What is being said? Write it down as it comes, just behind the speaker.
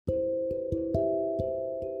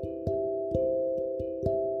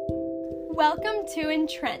Welcome to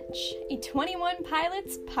EnTrench, a 21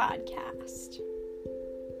 Pilots podcast.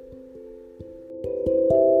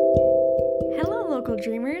 Hello, local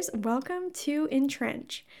dreamers. Welcome to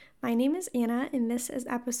EnTrench. My name is Anna, and this is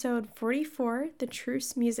episode 44, the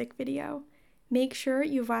Truce music video. Make sure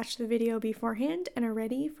you've watched the video beforehand and are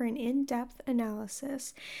ready for an in-depth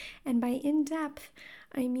analysis. And by in-depth,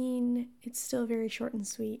 I mean it's still very short and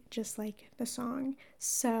sweet, just like the song.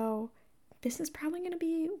 So this is probably going to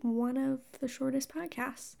be one of the shortest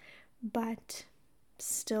podcasts, but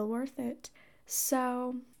still worth it.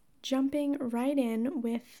 So jumping right in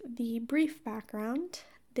with the brief background,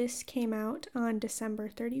 this came out on December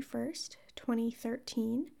 31st,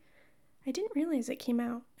 2013. I didn't realize it came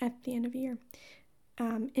out at the end of the year.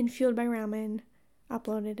 And Fueled by Ramen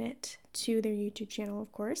uploaded it to their YouTube channel,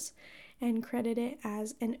 of course, and credited it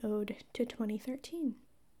as an ode to 2013.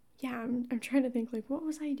 Yeah, I'm trying to think, like, what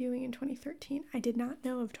was I doing in 2013? I did not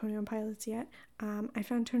know of 21 Pilots yet. I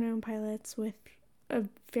found 21 Pilots with a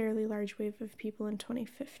fairly large wave of people in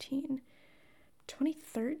 2015.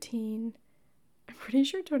 2013, I'm pretty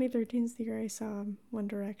sure 2013 is the year I saw One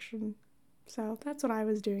Direction. So that's what I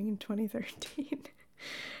was doing in 2013.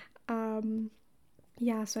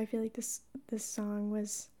 Yeah, so I feel like this song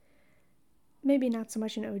was maybe not so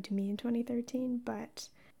much an ode to me in 2013, but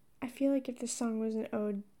I feel like if this song was an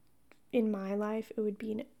ode in my life, it would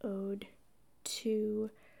be an ode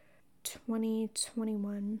to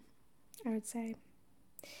 2021, I would say.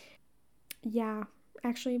 Yeah,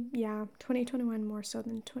 actually, 2021 more so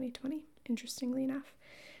than 2020, interestingly enough.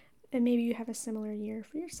 And maybe you have a similar year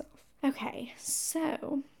for yourself. Okay,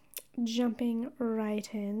 so jumping right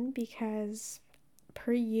in, because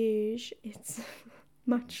per usual, it's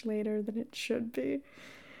much later than it should be.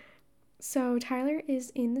 So Tyler is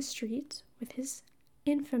in the street with his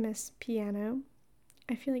infamous piano.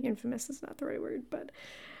 I feel like infamous is not the right word, but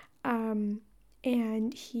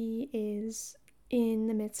and he is in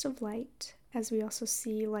the midst of light, as we also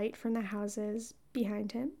see light from the houses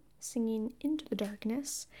behind him, singing into the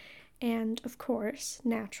darkness. And of course,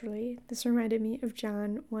 naturally, this reminded me of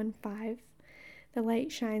John 1:5. The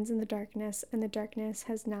light shines in the darkness, and the darkness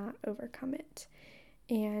has not overcome it.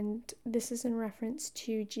 And this is in reference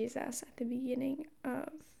to Jesus at the beginning of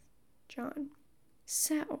John.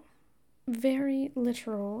 So, very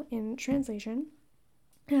literal in translation.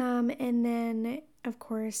 And then, of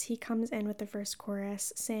course, he comes in with the first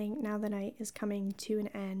chorus saying, "Now the night is coming to an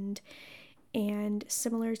end." And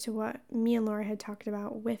similar to what me and Laura had talked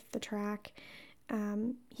about with the track,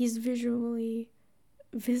 he's visibly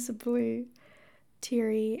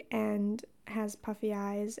teary and has puffy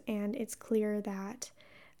eyes, and it's clear that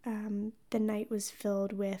the night was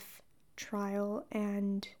filled with trial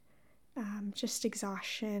and just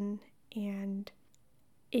exhaustion, and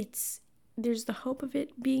there's the hope of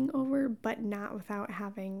it being over, but not without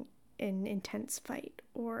having an intense fight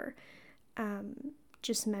or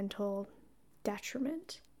just mental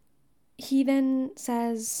detriment. He then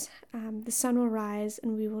says, the sun will rise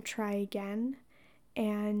and we will try again,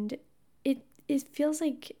 and it feels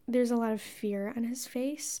like there's a lot of fear on his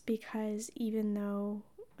face, because even though,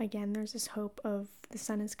 again, there's this hope of the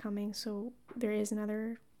sun is coming, so there is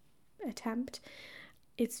another attempt,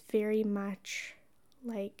 it's very much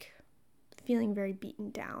like feeling very beaten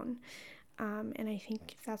down, and I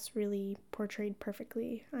think that's really portrayed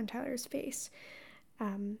perfectly on Tyler's face.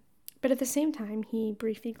 But at the same time, he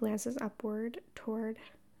briefly glances upward toward,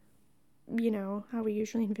 how we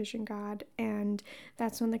usually envision God, and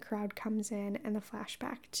that's when the crowd comes in and the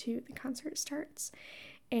flashback to the concert starts.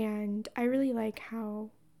 And I really like how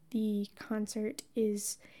the concert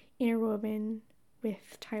is interwoven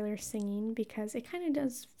with Tyler singing, because it kind of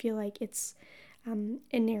does feel like it's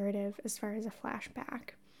a narrative as far as a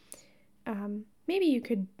flashback. Maybe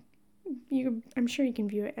I'm sure you can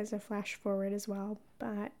view it as a flash forward as well,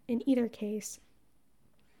 but in either case,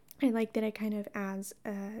 I like that it kind of adds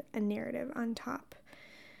a narrative on top.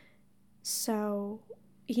 So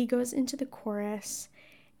he goes into the chorus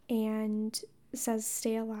and says,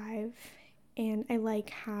 "Stay alive," and I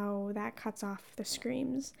like how that cuts off the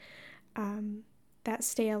screams. That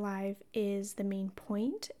 "stay alive" is the main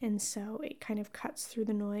point, and so it kind of cuts through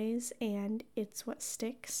the noise, and it's what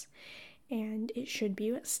sticks. And it should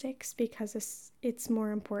be what sticks, because it's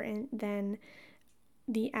more important than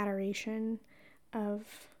the adoration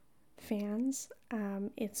of fans.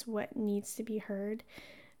 It's what needs to be heard,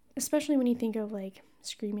 especially when you think of like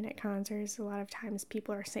screaming at concerts. A lot of times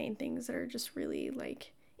people are saying things that are just really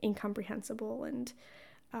like incomprehensible and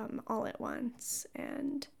all at once,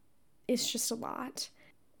 and it's just a lot.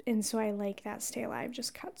 And so I like that "Stay Alive"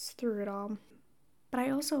 just cuts through it all. But I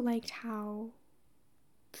also liked how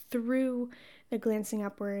through the glancing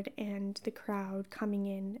upward and the crowd coming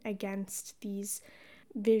in against these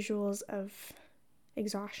visuals of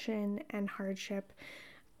exhaustion and hardship,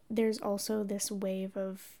 there's also this wave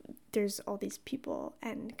of, there's all these people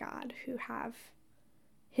and God who have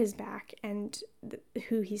his back and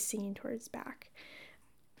who he's singing towards back,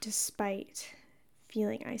 despite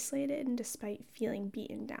feeling isolated and despite feeling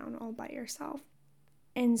beaten down all by yourself.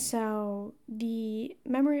 And so the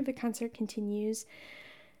memory of the concert continues,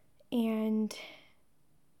 and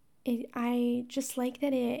I just like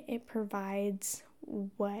that it provides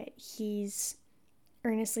what he's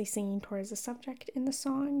earnestly singing towards the subject in the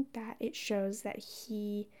song, that it shows that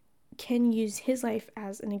he can use his life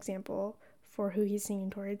as an example for who he's singing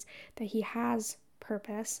towards, that he has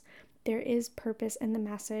purpose. There is purpose in the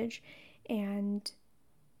message, and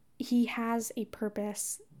he has a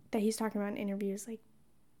purpose that he's talking about in interviews. Like,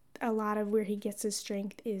 a lot of where he gets his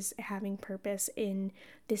strength is having purpose in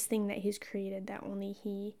this thing that he's created that only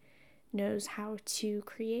he knows how to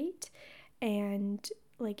create. And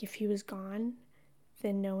like, if he was gone,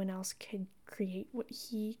 then no one else could create what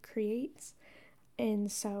he creates.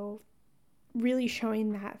 And so really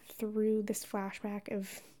showing that through this flashback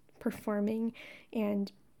of performing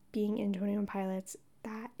and being in 21 Pilots,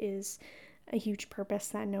 that is a huge purpose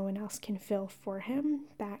that no one else can fill for him,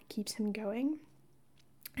 that keeps him going,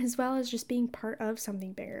 as well as just being part of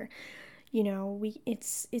something bigger. You know,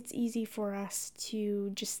 it's easy for us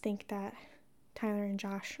to just think that Tyler and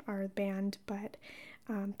Josh are a band, but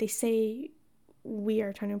they say we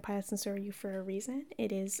are 21 Pilots and so are you for a reason.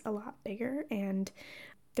 It is a lot bigger, and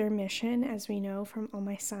their mission, as we know from All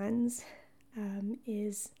My Sons,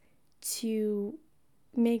 is to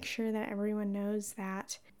make sure that everyone knows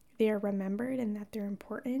that they are remembered and that they're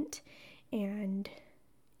important. And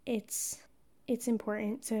it's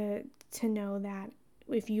important to know that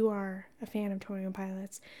if you are a fan of 21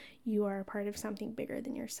 Pilots, you are a part of something bigger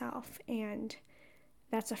than yourself. And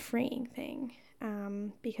that's a freeing thing,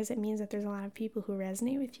 because it means that there's a lot of people who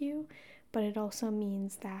resonate with you, but it also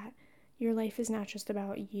means that your life is not just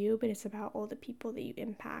about you, but it's about all the people that you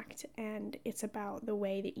impact, and it's about the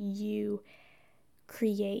way that you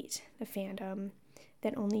create the fandom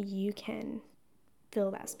that only you can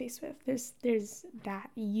fill that space with. There's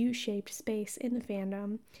that U-shaped space in the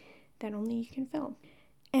fandom that only you can fill.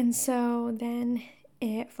 And so then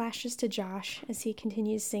it flashes to Josh as he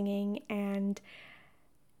continues singing, and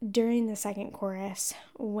during the second chorus,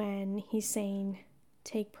 when he's saying,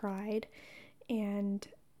 "Take pride," and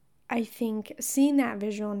I think seeing that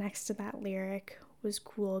visual next to that lyric was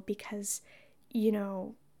cool because, you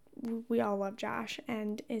know, we all love Josh,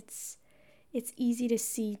 and it's easy to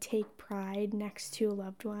see take pride next to a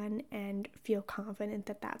loved one and feel confident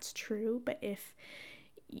that that's true. But if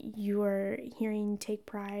you're hearing take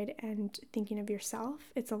pride and thinking of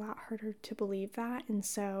yourself, it's a lot harder to believe that. And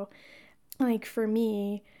so, like, for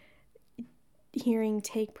me, hearing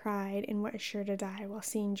take pride in what is sure to die while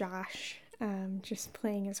seeing Josh just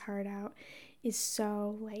playing his heart out is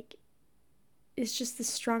so, like, it's just the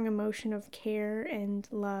strong emotion of care and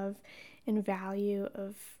love and value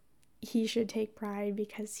of he should take pride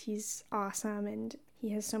because he's awesome and he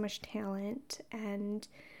has so much talent and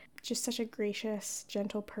just such a gracious,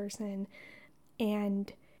 gentle person.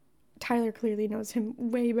 And Tyler clearly knows him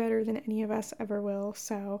way better than any of us ever will.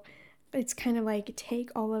 So it's kind of like, take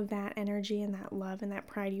all of that energy and that love and that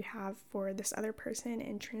pride you have for this other person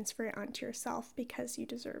and transfer it onto yourself, because you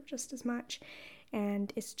deserve just as much.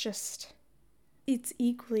 And it's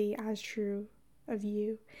equally as true of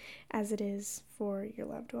you as it is for your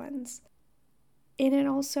loved ones. And it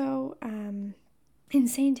also, in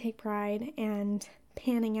saying take pride and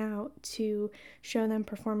panning out to show them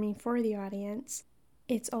performing for the audience,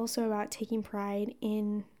 it's also about taking pride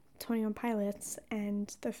in 21 Pilots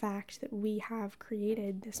and the fact that we have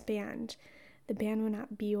created this band. The band would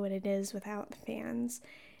not be what it is without the fans.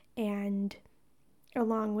 And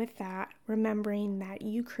along with that, remembering that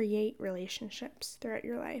you create relationships throughout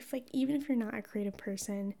your life. Like, even if you're not a creative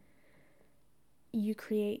person, you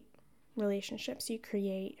create relationships. You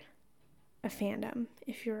create a fandom.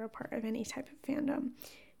 If you're a part of any type of fandom,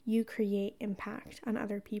 you create impact on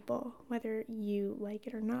other people, whether you like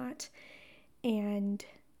it or not. And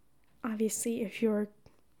obviously, if you're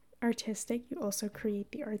artistic, you also create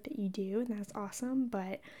the art that you do, and that's awesome.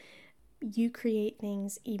 But you create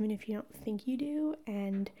things even if you don't think you do,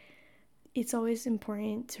 and it's always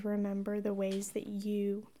important to remember the ways that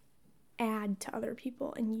you add to other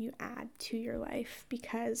people and you add to your life,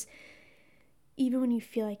 because even when you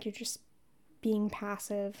feel like you're just being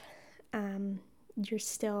passive, you're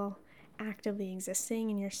still actively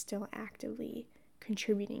existing and you're still actively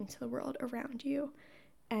contributing to the world around you.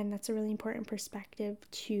 And that's a really important perspective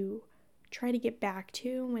to try to get back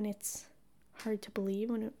to when it's hard to believe,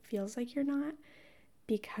 when it feels like you're not,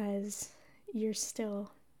 because you're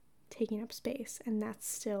still taking up space, and that's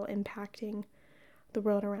still impacting the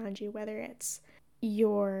world around you, whether it's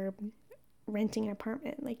you're renting an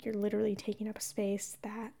apartment, like you're literally taking up a space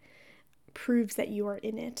that proves that you are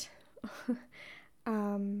in it,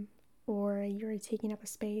 or you're taking up a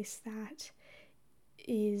space that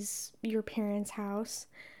is your parents' house,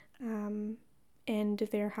 and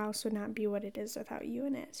their house would not be what it is without you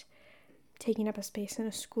in it. Taking up a space in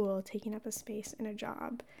a school, taking up a space in a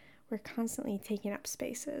job. We're constantly taking up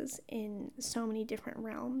spaces in so many different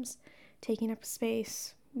realms. Taking up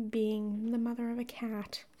space, being the mother of a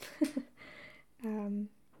cat.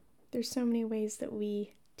 There's so many ways that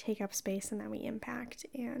we take up space and that we impact,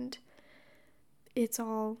 and it's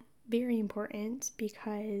all very important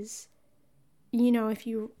because, you know, if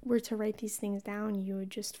you were to write these things down, you would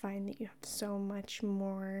just find that you have so much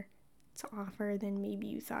more to offer than maybe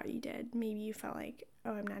you thought you did. Maybe you felt like,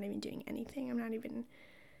 oh, I'm not even doing anything. I'm not even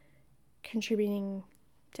contributing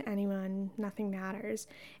to anyone. Nothing matters.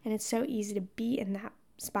 And it's so easy to be in that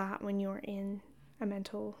spot when you're in a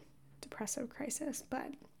mental depressive crisis.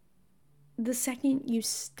 But the second you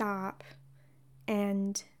stop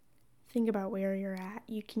and think about where you're at,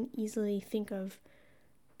 you can easily think of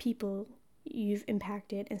people you've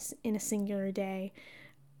impacted in a singular day.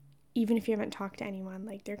 Even if you haven't talked to anyone,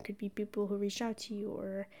 like there could be people who reached out to you,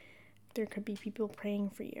 or there could be people praying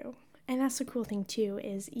for you. And that's the cool thing too,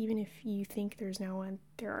 is even if you think there's no one,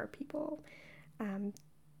 there are people.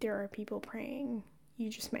 There are people praying. You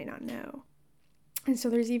just might not know. And so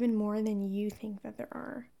there's even more than you think that there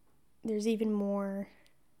are. There's even more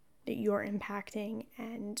that you're impacting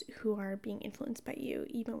and who are being influenced by you,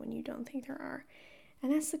 even when you don't think there are.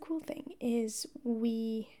 And that's the cool thing, is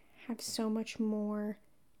we have so much more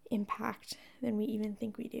impact than we even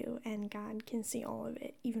think we do, and God can see all of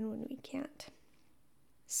it, even when we can't.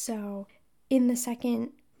 So in the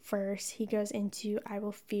second verse, he goes into, I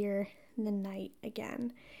will fear the night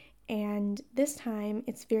again. And this time,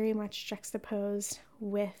 it's very much juxtaposed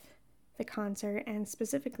with the concert, and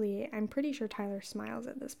specifically, I'm pretty sure Tyler smiles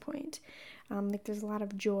at this point. Like there's a lot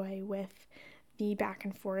of joy with the back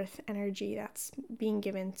and forth energy that's being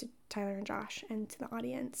given to Tyler and Josh and to the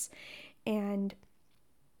audience. And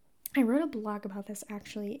I wrote a blog about this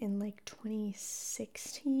actually in like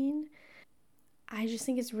 2016. I just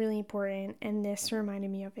think it's really important, and this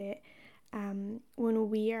reminded me of it, when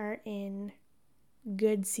we are in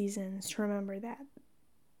good seasons, to remember that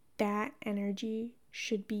that energy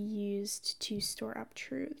should be used to store up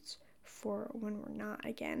truths for when we're not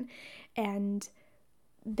again. And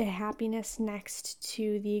the happiness next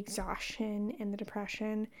to the exhaustion and the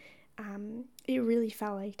depression, it really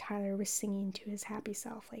felt like Tyler was singing to his happy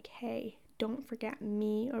self, like, hey, don't forget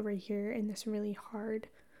me over here in this really hard,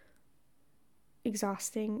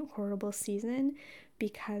 exhausting, horrible season,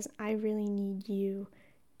 because I really need you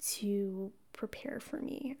to prepare for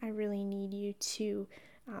me. I really need you to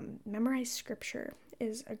memorize scripture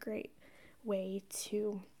is a great way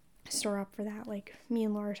to store up for that, like me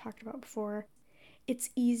and Laura talked about before. It's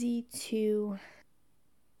easy to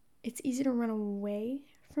run away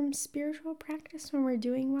from spiritual practice when we're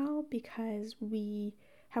doing well, because we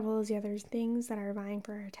have all these other things that are vying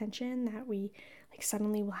for our attention that we like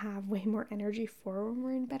suddenly will have way more energy for when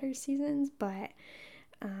we're in better seasons. But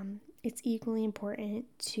it's equally important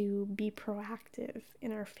to be proactive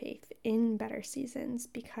in our faith in better seasons,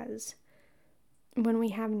 because when we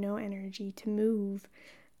have no energy to move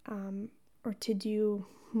or to do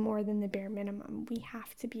more than the bare minimum, we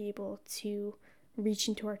have to be able to reach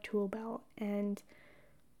into our tool belt, and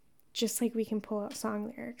just like we can pull out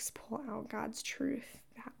song lyrics, pull out God's truth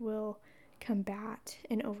that will combat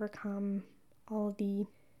and overcome all the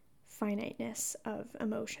finiteness of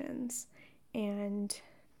emotions and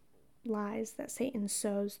lies that Satan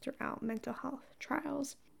sows throughout mental health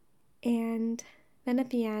trials. And then at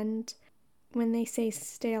the end, when they say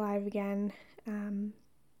stay alive again,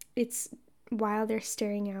 it's while they're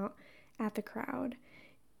staring out at the crowd.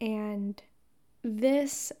 And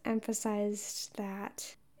this emphasized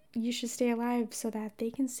that you should stay alive so that they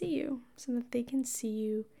can see you,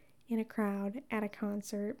 in a crowd at a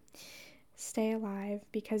concert. Stay alive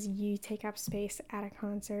because you take up space at a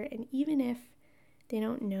concert, and even if they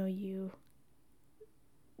don't know you,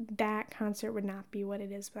 that concert would not be what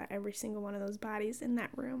it is without every single one of those bodies in that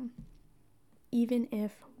room. Even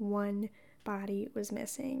if one body was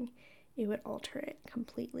missing, it would alter it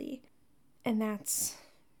completely. And that's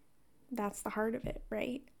the heart of it,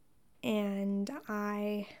 right? And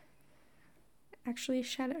I actually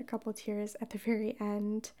shed a couple tears at the very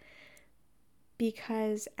end,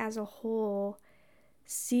 because as a whole,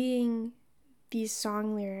 seeing these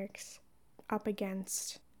song lyrics up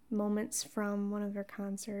against moments from one of their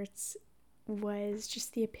concerts was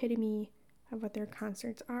just the epitome of what their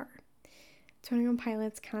concerts are. 21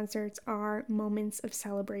 Pilots concerts are moments of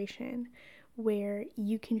celebration where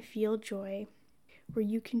you can feel joy, where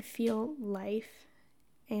you can feel life,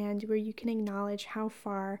 and where you can acknowledge how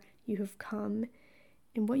far you have come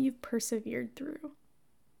and what you've persevered through.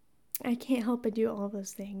 I can't help but do all of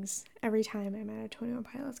those things every time I'm at a 21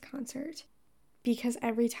 Pilots concert, because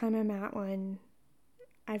every time I'm at one,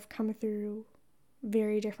 I've come through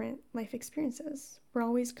very different life experiences. We're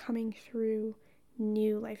always coming through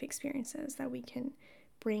new life experiences that we can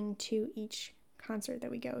bring to each concert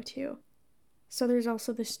that we go to. So there's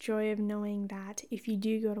also this joy of knowing that if you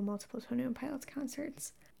do go to multiple 21 Pilots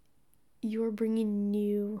concerts, you're bringing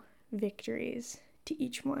new victories to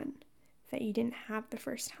each one that you didn't have the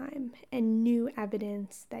first time, and new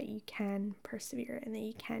evidence that you can persevere and that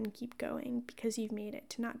you can keep going because you've made it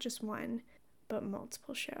to not just one, but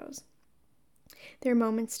multiple shows. There are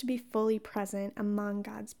moments to be fully present among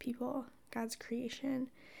God's people, God's creation,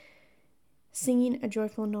 singing a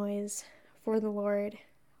joyful noise for the Lord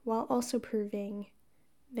while also proving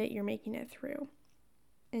that you're making it through.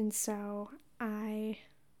 And so I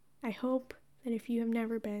hope that if you have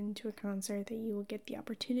never been to a concert, that you will get the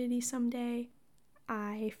opportunity someday.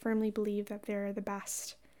 I firmly believe that they're the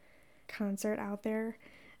best concert out there.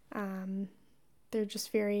 They're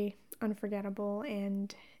just very unforgettable,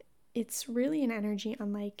 and it's really an energy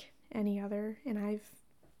unlike any other. And I've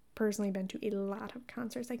personally been to a lot of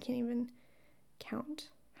concerts. I can't even count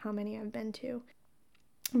how many I've been to.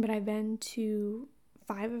 But I've been to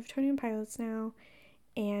 5 of 21 Pilots now,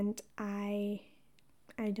 and I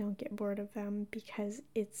don't get bored of them because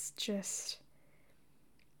it's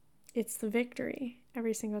the victory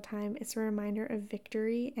every single time. It's a reminder of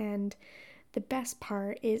victory, and the best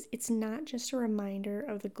part is it's not just a reminder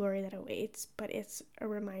of the glory that awaits, but it's a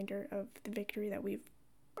reminder of the victory that we've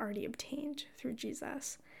already obtained through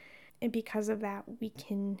Jesus. And because of that, we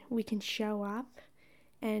can show up,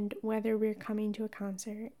 and whether we're coming to a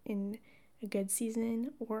concert in a good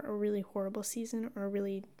season or a really horrible season or a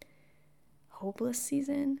really hopeless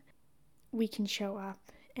season, we can show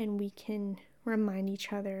up and we can remind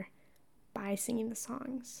each other by singing the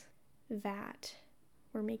songs that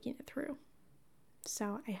we're making it through.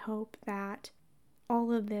 So I hope that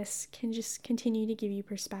all of this can just continue to give you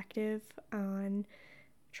perspective on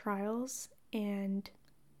trials. And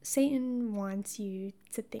Satan wants you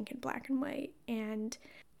to think in black and white, and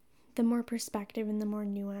the more perspective and the more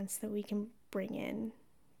nuance that we can bring in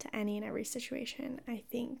to any and every situation, I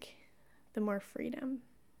think the more freedom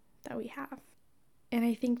that we have. And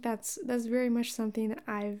I think that's very much something that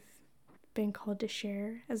I've been called to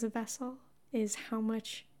share as a vessel, is how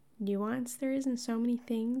much nuance there is in so many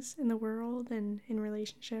things in the world and in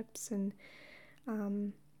relationships, and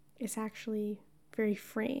it's actually very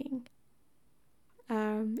freeing.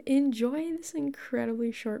 Enjoy this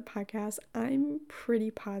incredibly short podcast. I'm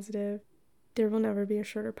pretty positive there will never be a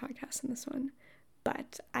shorter podcast than this one,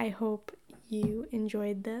 but I hope you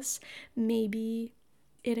enjoyed this. Maybe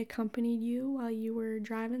it accompanied you while you were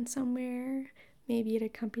driving somewhere. Maybe it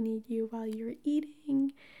accompanied you while you were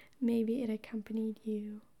eating. Maybe it accompanied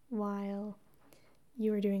you while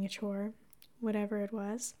you were doing a chore, whatever it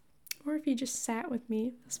was. Or if you just sat with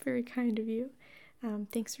me, that's very kind of you.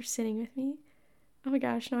 Thanks for sitting with me. Oh my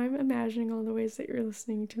gosh, now I'm imagining all the ways that you're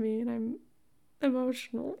listening to me, and I'm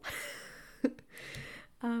emotional.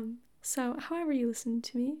 So however you listen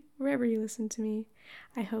to me, wherever you listen to me,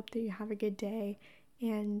 I hope that you have a good day,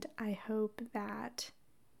 and I hope that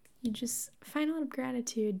you just find a lot of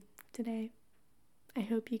gratitude today. I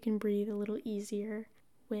hope you can breathe a little easier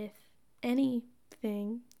with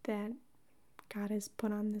anything that God has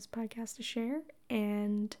put on this podcast to share,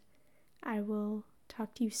 and I will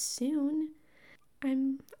talk to you soon.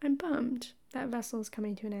 I'm bummed that vessel is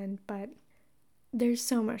coming to an end, but there's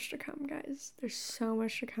so much to come, guys. There's so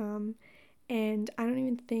much to come, and I don't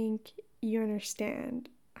even think you understand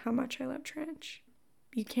how much I love Trench.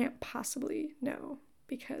 You can't possibly know,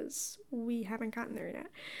 because we haven't gotten there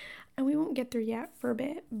yet, and we won't get there yet for a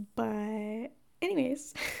bit, but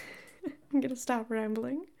anyways, I'm gonna stop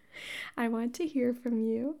rambling. I want to hear from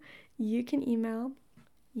you. You can email,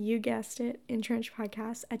 you guessed it,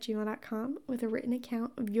 EnTrenchPodcast@gmail.com with a written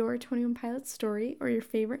account of your 21 Pilots story or your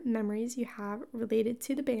favorite memories you have related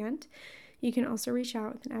to the band. You can also reach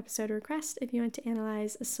out with an episode request if you want to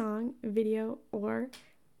analyze a song, video, or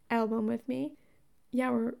album with me.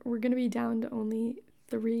 Yeah, we're going to be down to only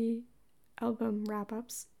 3 album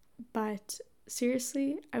wrap-ups, but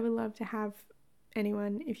seriously, I would love to have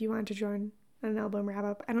anyone, if you want to join an album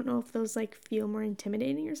wrap-up. I don't know if those like feel more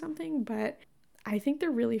intimidating or something, but I think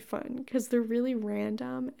they're really fun because they're really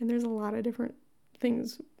random and there's a lot of different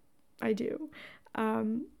things I do.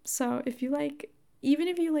 So if you like, even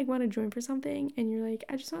if you like want to join for something and you're like,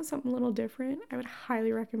 I just want something a little different, I would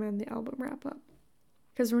highly recommend the album wrap-up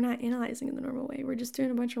because we're not analyzing in the normal way. We're just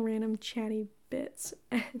doing a bunch of random chatty bits.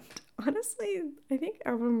 And honestly, I think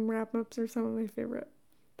album wrap-ups are some of my favorite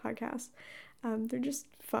podcasts. They're just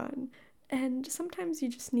fun. And sometimes you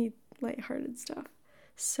just need lighthearted stuff.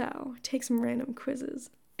 So take some random quizzes.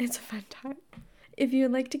 It's a fun time. If you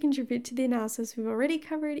would like to contribute to the analysis we've already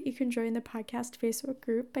covered, you can join the podcast Facebook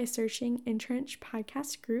group by searching EnTrench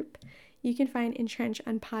Podcast Group. You can find EnTrench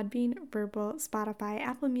on Podbean, Verbal, Spotify,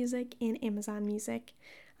 Apple Music, and Amazon Music.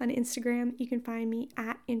 On Instagram, you can find me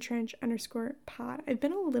at EnTrench_pod. I've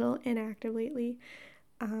been a little inactive lately,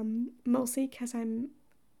 mostly because I'm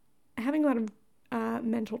having a lot of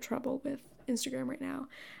mental trouble with Instagram right now.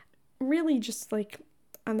 Really just like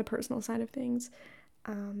on the personal side of things,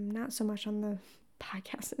 not so much on the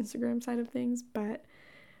podcast Instagram side of things, but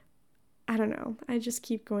I don't know. I just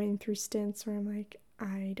keep going through stints where I'm like,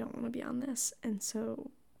 I don't want to be on this, and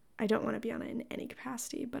so I don't want to be on it in any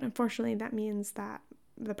capacity, but unfortunately that means that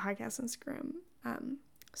the podcast Instagram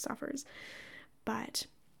suffers. But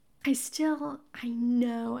I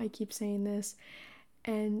know I keep saying this,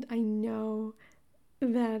 and I know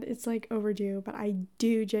that it's like overdue, but I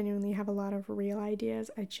do genuinely have a lot of real ideas.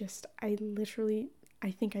 I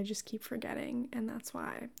think I just keep forgetting, and that's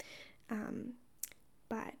why.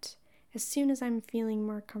 But as soon as I'm feeling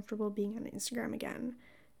more comfortable being on Instagram again,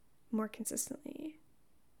 more consistently,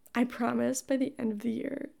 I promise by the end of the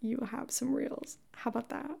year, you will have some reels. How about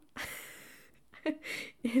that?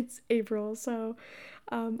 It's April, so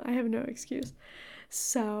I have no excuse.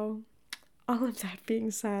 So all of that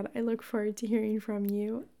being said, I look forward to hearing from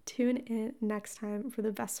you. Tune in next time for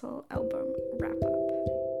the Vessel album wrap-up.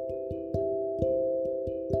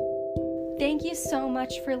 Thank you so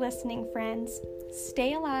much for listening, friends.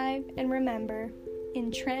 Stay alive and remember,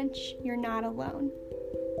 EnTrench, you're not alone.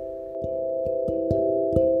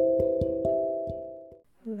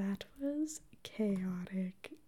 That was chaotic.